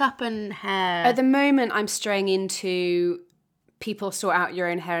 And makeup and hair. At the moment, I'm straying into people sort out your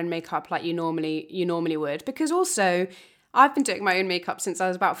own hair and makeup like you normally would, because also I've been doing my own makeup since I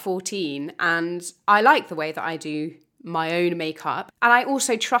was about 14, and I like the way that I do my own makeup, and I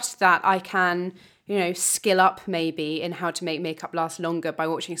also trust that I can skill up maybe in how to make makeup last longer by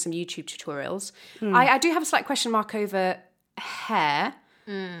watching some YouTube tutorials. I do have a slight question mark over hair.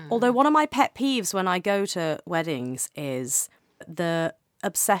 Although one of my pet peeves when I go to weddings is the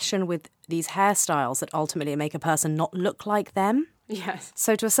obsession with these hairstyles that ultimately make a person not look like them. Yes.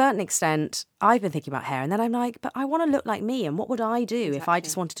 So to a certain extent, I've been thinking about hair, and then I'm like, but I want to look like me, and what would I do if I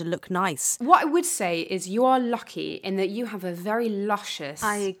just wanted to look nice? What I would say is you are lucky in that you have a very luscious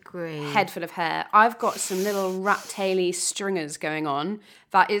I agree. head full of hair. I've got some little rat-taily stringers going on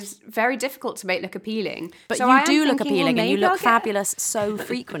that is very difficult to make look appealing. But so you do look appealing, and you look fabulous so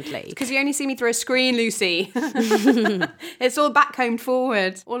frequently. Because you only see me through a screen, Lucy. It's all backcombed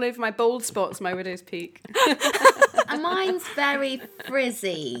forward, all over my bald spots, my widow's peak. And mine's very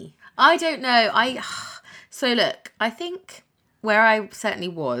frizzy. I don't know. So look, I think where I certainly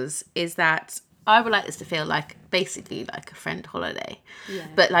was is that I would like this to feel like basically like a friend holiday. Yeah.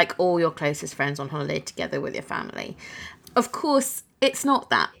 But like all your closest friends on holiday together with your family. Of course, it's not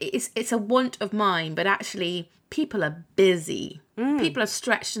that. It's a want of mine, but actually people are busy. People are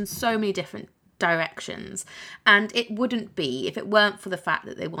stretched in so many different directions, and it wouldn't be if it weren't for the fact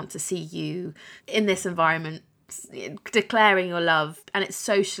that they want to see you in this environment declaring your love, and it's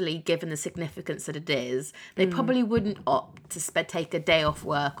socially given the significance that it is, they probably wouldn't opt to take a day off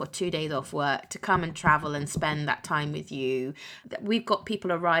work or 2 days off work to come and travel and spend that time with you. We've got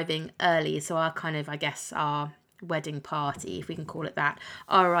people arriving early, so our wedding party, if we can call it that,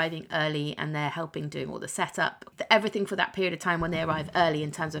 are arriving early, and they're helping doing all the setup, everything for that period of time. When they arrive early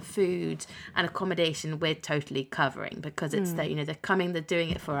in terms of food and accommodation, we're totally covering, because it's they're coming, they're doing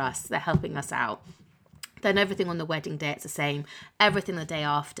it for us, they're helping us out. Then everything on the wedding day, it's the same. Everything the day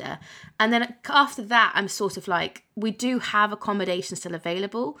after. And then after that, I'm sort of like, we do have accommodation still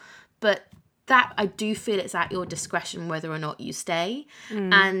available, but that I do feel it's at your discretion whether or not you stay.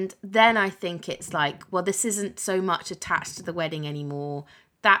 And then I think it's like, well, this isn't so much attached to the wedding anymore.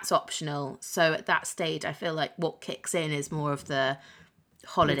 That's optional. So at that stage, I feel like what kicks in is more of the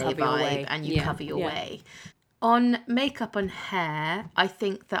holiday vibe, and you cover your way. On makeup and hair, I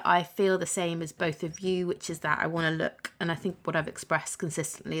think that I feel the same as both of you, which is that I want to look, and I think what I've expressed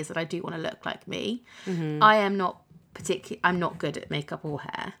consistently is that I do want to look like me. I'm not good at makeup or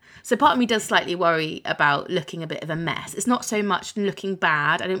hair. So part of me does slightly worry about looking a bit of a mess. It's not so much looking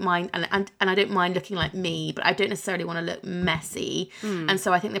bad. I don't mind, and I don't mind looking like me, but I don't necessarily want to look messy. And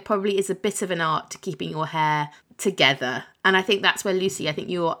so I think there probably is a bit of an art to keeping your hair together. And I think that's where, Lucy, I think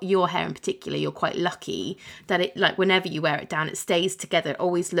your hair in particular, you're quite lucky that it, like, whenever you wear it down, it stays together. It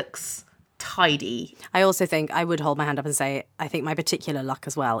always looks tidy. I also think I would hold my hand up and say, I think my particular luck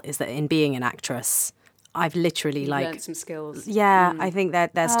as well is that in being an actress, I've literally learned some skills. Yeah, I think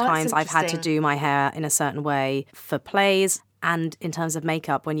that there's times I've had to do my hair in a certain way for plays. And in terms of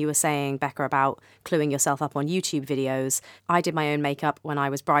makeup, when you were saying, Becca, about cluing yourself up on YouTube videos, I did my own makeup when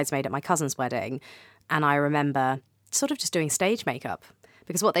I was bridesmaid at my cousin's wedding. And I remember sort of just doing stage makeup,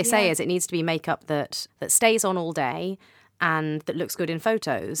 because what they say is it needs to be makeup that stays on all day and that looks good in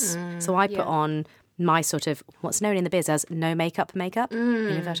photos. So I put on my sort of what's known in the biz as no makeup, in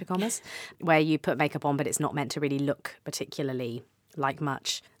inverted commas, where you put makeup on but it's not meant to really look particularly like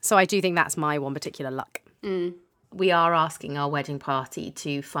much. So I do think that's my one particular luck. We are asking our wedding party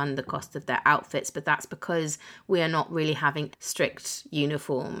to fund the cost of their outfits, but that's because we are not really having strict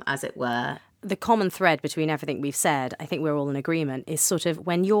uniform, as it were. The common thread between everything we've said, I think we're all in agreement, is sort of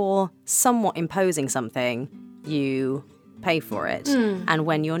when you're somewhat imposing something, you pay for it. And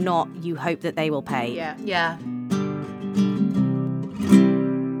when you're not, you hope that they will pay. Yeah.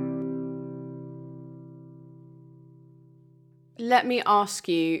 Let me ask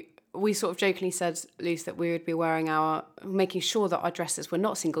you, we sort of jokingly said, Luce, that we would be making sure that our dresses were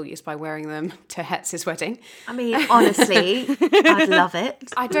not single use by wearing them to Hetz's wedding. I mean, honestly, I'd love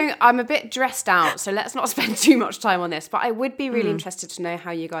it. I'm a bit dressed out, so let's not spend too much time on this, but I would be really interested to know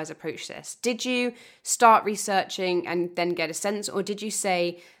how you guys approach this. Did you start researching and then get a sense, or did you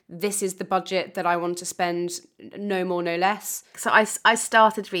say, this is the budget that I want to spend, no more, no less? So I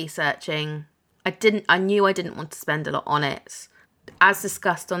started researching. I knew I didn't want to spend a lot on it. As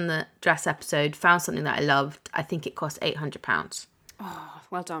discussed on the dress episode, found something that I loved. I think it cost £800. Oh,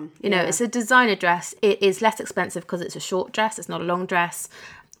 well done. You know, it's a designer dress. It is less expensive because it's a short dress. It's not a long dress,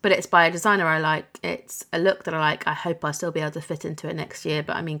 but it's by a designer I like. It's a look that I like. I hope I'll still be able to fit into it next year.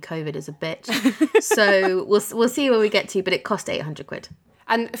 But I mean, COVID is a bitch. So we'll see where we get to, but it cost £800.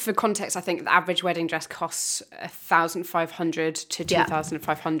 And for context, I think the average wedding dress costs £1,500 to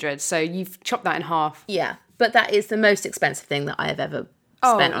 £2,500. So you've chopped that in half. Yeah. But that is the most expensive thing that I have ever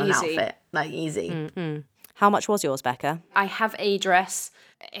spent on an outfit. Like, easy. Mm-mm. How much was yours, Becca? I have a dress.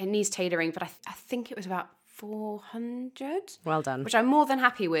 It needs tailoring, but I think it was about £400. Well done. Which I'm more than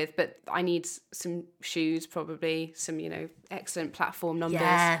happy with, but I need some shoes, probably some, excellent platform numbers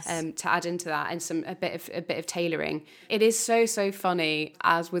to add into that, and a bit of tailoring. It is so funny,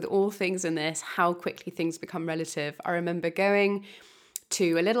 as with all things in this, how quickly things become relative. I remember going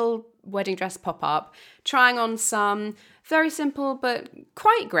to a little wedding dress pop-up, trying on some very simple but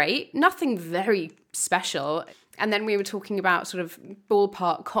quite great, nothing very special. And then we were talking about sort of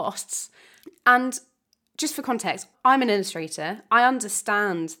ballpark costs. And just for context, I'm an illustrator. I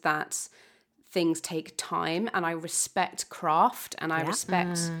understand that things take time, and I respect craft and I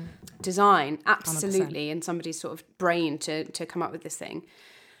respect design, absolutely, 100%. And somebody's sort of brain to come up with this thing.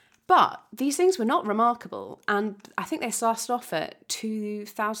 But these things were not remarkable, and I think they started off at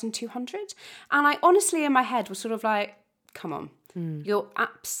 $2,200. And I honestly, in my head, was sort of like, come on, you're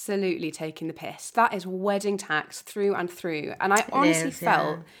absolutely taking the piss. That is wedding tax through and through. And I honestly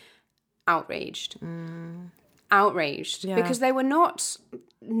felt outraged. Outraged. Yeah. Because they were not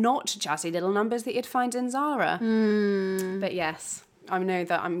jazzy little numbers that you'd find in Zara. But yes, I know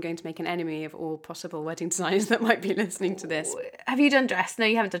that I'm going to make an enemy of all possible wedding designers that might be listening to this. Have you done dress? No,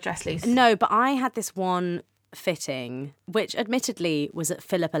 you haven't done dress, Luce. No, but I had this one fitting, which admittedly was at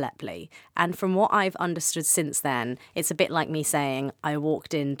Philippa Lepley. And from what I've understood since then, it's a bit like me saying I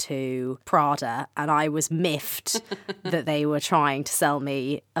walked into Prada and I was miffed that they were trying to sell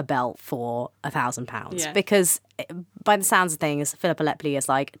me a belt for £1,000. Yeah. Because by the sounds of things, Philippa Lepley is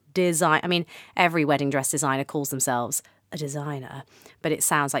like design. I mean, every wedding dress designer calls themselves a designer, but it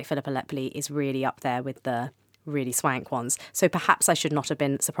sounds like Philippa Lepley is really up there with the really swank ones. So perhaps I should not have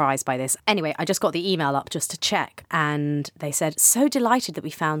been surprised by this. Anyway, I just got the email up just to check, and they said, so delighted that we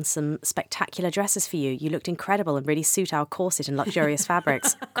found some spectacular dresses for you. You looked incredible and really suit our corset and luxurious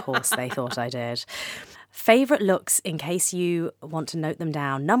fabrics. Of course they thought I did. Favourite looks, in case you want to note them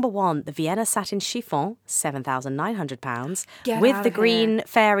down. Number 1, the Vienna satin chiffon, £7,900. With the green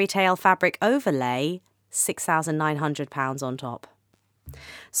fairy tale fabric overlay, £6,900 on top.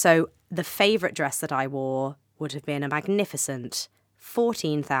 So the favourite dress that I wore would have been a magnificent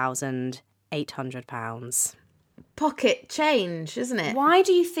 £14,800. Pocket change, isn't it? Why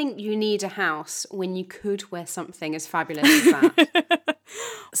do you think you need a house when you could wear something as fabulous as that?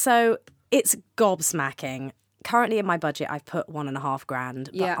 So it's gobsmacking. Currently in my budget, I've put £1,500,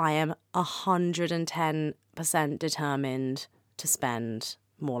 but I am 110% determined to spend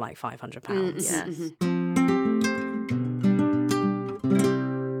more like £500. Yes. Mm-hmm.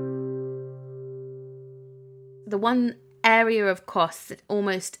 The one area of costs that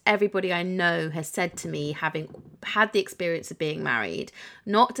almost everybody I know has said to me, having had the experience of being married,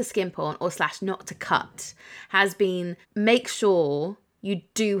 not to skimp on or / not to cut, has been make sure you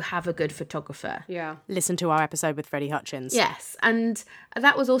do have a good photographer. Yeah. Listen to our episode with Freddie Hutchins. Yes. And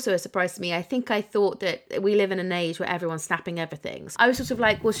that was also a surprise to me. I think I thought that we live in an age where everyone's snapping everything. So I was sort of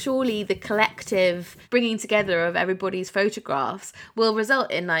like, well, surely the collective bringing together of everybody's photographs will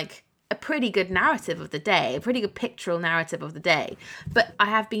result in like a pretty good narrative of the day, a pretty good pictorial narrative of the day. But I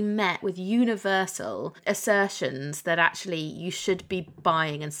have been met with universal assertions that actually you should be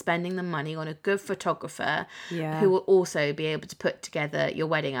buying and spending the money on a good photographer who will also be able to put together your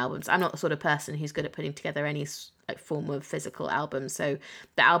wedding albums. I'm not the sort of person who's good at putting together any form of physical album, so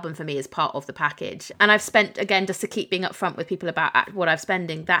the album for me is part of the package. And I've spent, again, just to keep being upfront with people about what I'm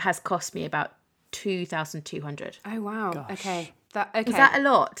spending, that has cost me about $2,200. Oh wow. Gosh. Okay. Is that a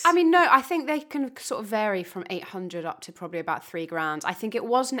lot? I mean, no, I think they can sort of vary from 800 up to probably about $3,000. I think it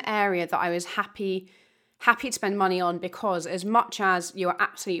was an area that I was happy to spend money on, because as much as you're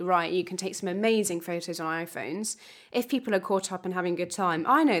absolutely right, you can take some amazing photos on iPhones. If people are caught up and having a good time,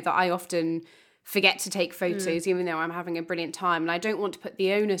 I know that I often forget to take photos even though I'm having a brilliant time, and I don't want to put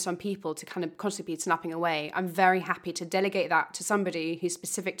the onus on people to kind of constantly be snapping away. I'm very happy to delegate that to somebody whose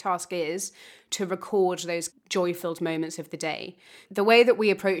specific task is to record those joy-filled moments of the day. The way that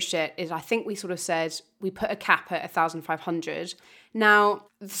we approached it is, I think we sort of said we put a cap at 1,500. Now,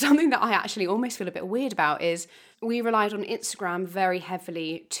 something that I actually almost feel a bit weird about is we relied on Instagram very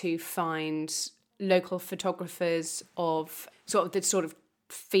heavily to find local photographers of sort of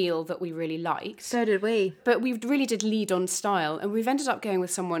feel that we really liked. So did we. But we really did lead on style, and we've ended up going with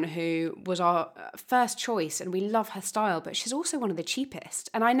someone who was our first choice, and we love her style, but she's also one of the cheapest.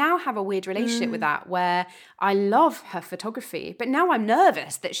 And I now have a weird relationship with that, where I love her photography, but now I'm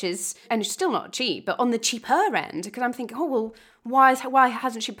nervous that she's still not cheap, but on the cheaper end, because I'm thinking, oh, well, why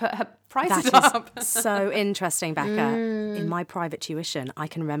hasn't she put her prices up? That is so interesting, Becca. In my private tuition, I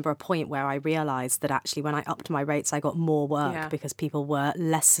can remember a point where I realised that actually when I upped my rates, I got more work because people were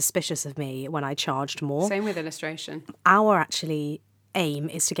less suspicious of me when I charged more. Same with illustration. Our actually aim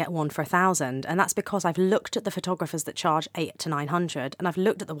is to get one for 1,000, and that's because I've looked at the photographers that charge 800 to 900, and I've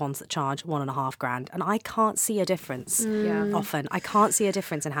looked at the ones that charge $1,500, and I can't see a difference. Often I can't see a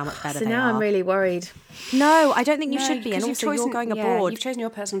difference in how much better they are. So now I'm really worried. No, I don't think you should be, and also you're going abroad. You've chosen your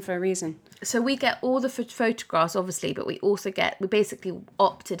person for a reason. So we get all the photographs, obviously, but we basically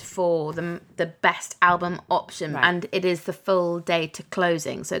opted for the best album option, and it is the full day to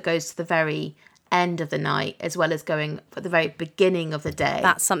closing, so it goes to the very end of the night as well as going at the very beginning of the day.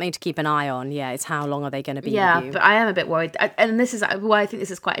 That's something to keep an eye on. It's how long are they going to be with you? But I am a bit worried, and this is why I think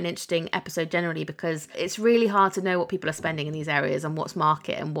this is quite an interesting episode generally, because it's really hard to know what people are spending in these areas and what's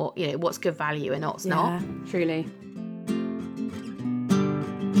market and what's good value and what's not. Truly.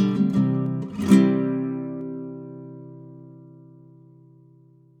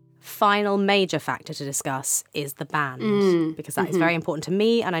 Final major factor to discuss is the band, because that is very important to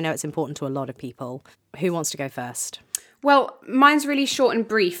me, and I know it's important to a lot of people. Who wants to go first? Well, mine's really short and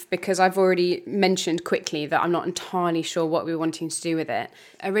brief, because I've already mentioned quickly that I'm not entirely sure what we're wanting to do with it.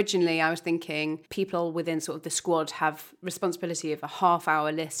 Originally, I was thinking people within sort of the squad have responsibility of a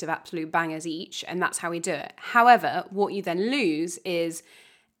half-hour list of absolute bangers each, and that's how we do it. However, what you then lose is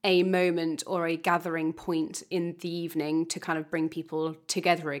a moment or a gathering point in the evening to kind of bring people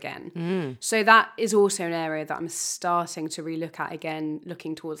together again. So that is also an area that I'm starting to relook at again,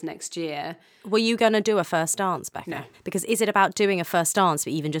 looking towards next year. Were you going to do a first dance, Becca? No. Because is it about doing a first dance,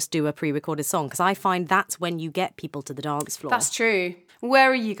 but even just do a pre-recorded song? Because I find that's when you get people to the dance floor. That's true. Where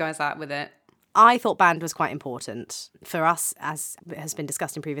are you guys at with it? I thought band was quite important. For us, as has been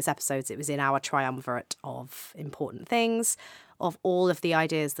discussed in previous episodes, it was in our triumvirate of important things, of all of the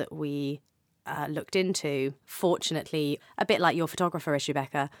ideas that we looked into. Fortunately, a bit like your photographer issue,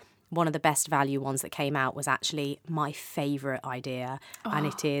 Becca, one of the best value ones that came out was actually my favourite idea. And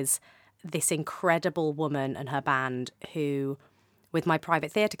it is this incredible woman and her band who, with my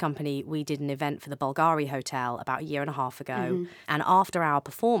private theatre company, we did an event for the Bulgari Hotel about 1.5 years ago. And after our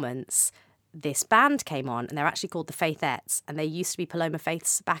performance, this band came on, and they're actually called the Faithets, and they used to be Paloma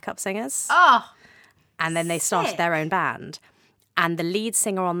Faith's backup singers. And then they started their own band. And the lead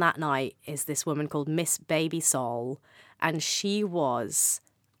singer on that night is this woman called Miss Baby Soul, and she was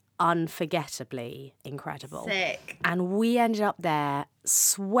unforgettably incredible. Sick. And we ended up there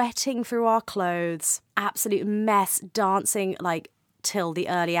sweating through our clothes, absolute mess, dancing like till the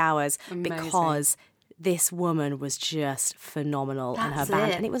early hours. Amazing. Because this woman was just phenomenal. And her That's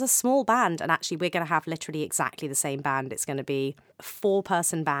band. it. And it was a small band. And actually, we're going to have literally exactly the same band. It's going to be a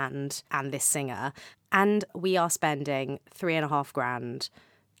 4-person band and this singer. And we are spending $3,500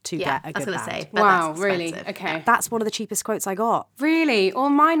 to get a good band. Say, but Wow, that's really? expensive. Okay. That's one of the cheapest quotes I got. Really? All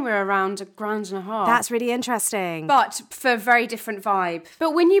mine were around $1,500. That's really interesting. But for a very different vibe.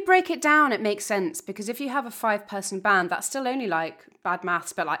 But when you break it down, it makes sense, because if you have a 5-person band, that's still only like, bad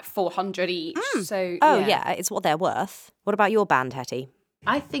maths, but like $400 each. So It's what they're worth. What about your band, Hetty?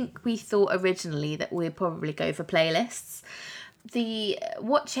 I think we thought originally that we'd probably go for playlists,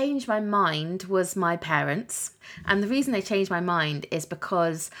 What changed my mind was my parents. And the reason they changed my mind is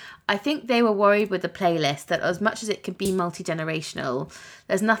because I think they were worried with the playlist that as much as it could be multi-generational,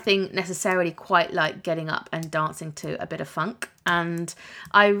 there's nothing necessarily quite like getting up and dancing to a bit of funk. And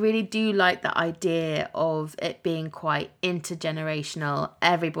I really do like the idea of it being quite intergenerational,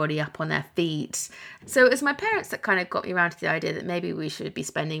 everybody up on their feet. So it was my parents that kind of got me around to the idea that maybe we should be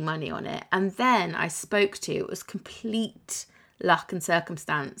spending money on it. And then I spoke to, it was complete luck and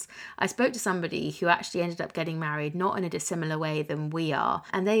circumstance. I spoke to somebody who actually ended up getting married, not in a dissimilar way than we are,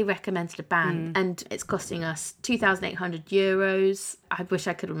 and they recommended a band, and it's costing us €2,800. I wish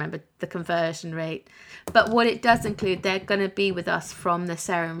I could remember the conversion rate, but what it does include, they're going to be with us from the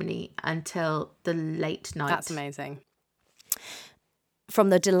ceremony until the late night. That's amazing. From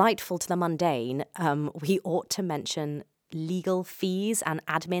the delightful to the mundane, we ought to mention legal fees and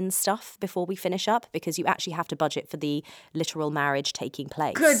admin stuff before we finish up, because you actually have to budget for the literal marriage taking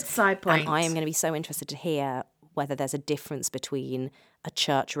place. Good side point. And I am going to be so interested to hear whether there's a difference between a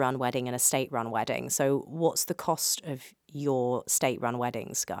church-run wedding and a state-run wedding. So what's the cost of your state-run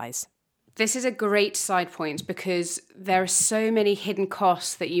weddings, guys? This is a great side point because there are so many hidden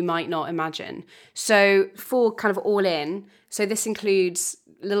costs that you might not imagine. So for kind of all in, so this includes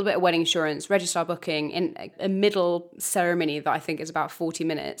a little bit of wedding insurance, registrar booking, in a middle ceremony that I think is about 40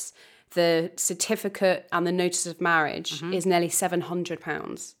 minutes. The certificate and the notice of marriage is nearly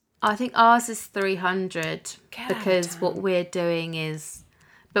 £700. I think ours is 300 because what we're doing is,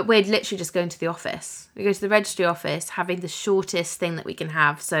 but we're literally just going to the office. We go to the registry office, having the shortest thing that we can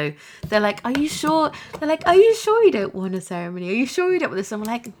have. So they're like, are you sure? They're like, are you sure you don't want a ceremony? Are you sure you don't want this? And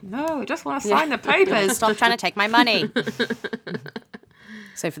we're like, no, I just want to sign the papers. Stop trying to take my money.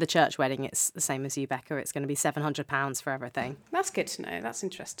 So for the church wedding, it's the same as you, Becca. It's going to be £700 for everything. That's good to know. That's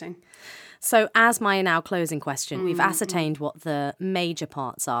interesting. So as my now closing question, we've ascertained what the major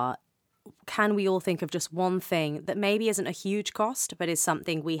parts are. Can we all think of just one thing that maybe isn't a huge cost, but is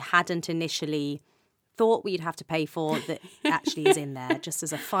something we hadn't initially thought we'd have to pay for that actually is in there, just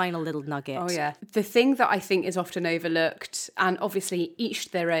as a final little nugget? Oh, yeah. The thing that I think is often overlooked, and obviously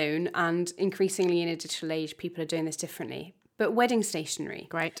each their own, and increasingly in a digital age, people are doing this differently. But wedding stationery.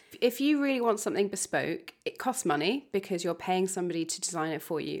 Great. If you really want something bespoke, it costs money because you're paying somebody to design it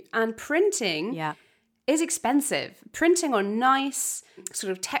for you. And printing is expensive. Printing on nice,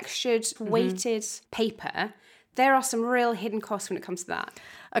 sort of textured, weighted paper, there are some real hidden costs when it comes to that.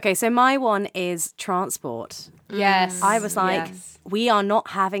 Okay, so my one is transport. Yes. I was like, we are not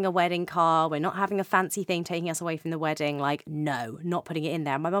having a wedding car. We're not having a fancy thing taking us away from the wedding. Like, no, not putting it in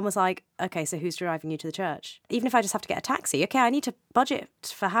there. My mum was like, okay, so who's driving you to the church? Even if I just have to get a taxi. Okay, I need to budget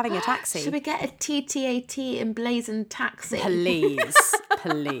for having a taxi. Should we get a TTAT emblazoned taxi? Please,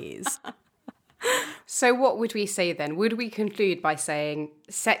 please. So what would we say then? Would we conclude by saying,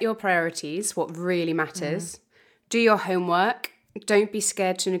 set your priorities, what really matters, do your homework, don't be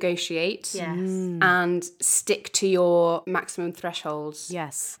scared to negotiate, and stick to your maximum thresholds.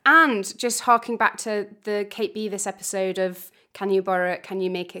 Yes. And just harking back to the Kate Beavis episode of, can you borrow it, can you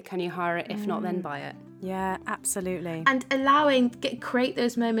make it, can you hire it, if not then buy it. Yeah, absolutely. And create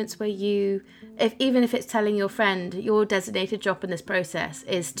those moments where you, even if it's telling your friend, your designated job in this process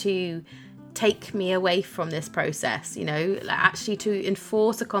is to take me away from this process, actually to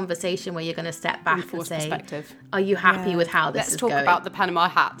enforce a conversation where you're going to step back and say, perspective. Are you happy with how this is going? Let's talk about the Panama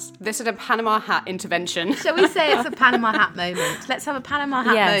hats. This is a Panama hat intervention. Shall we say it's a Panama hat moment? Let's have a Panama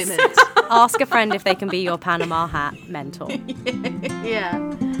hat moment. Ask a friend if they can be your Panama hat mentor. Yeah.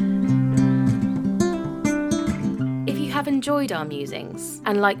 If you have enjoyed our musings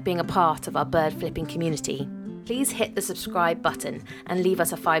and like being a part of our bird flipping community, please hit the subscribe button and leave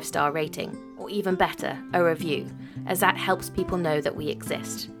us a 5-star rating, or even better, a review, as that helps people know that we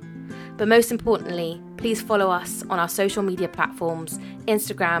exist. But most importantly, please follow us on our social media platforms,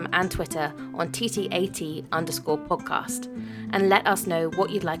 Instagram and Twitter on TTAT_podcast, and let us know what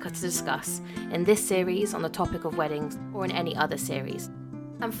you'd like us to discuss in this series on the topic of weddings or in any other series.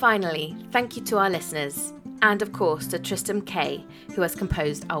 And finally, thank you to our listeners, and of course to Tristram Kay, who has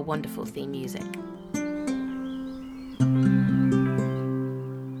composed our wonderful theme music.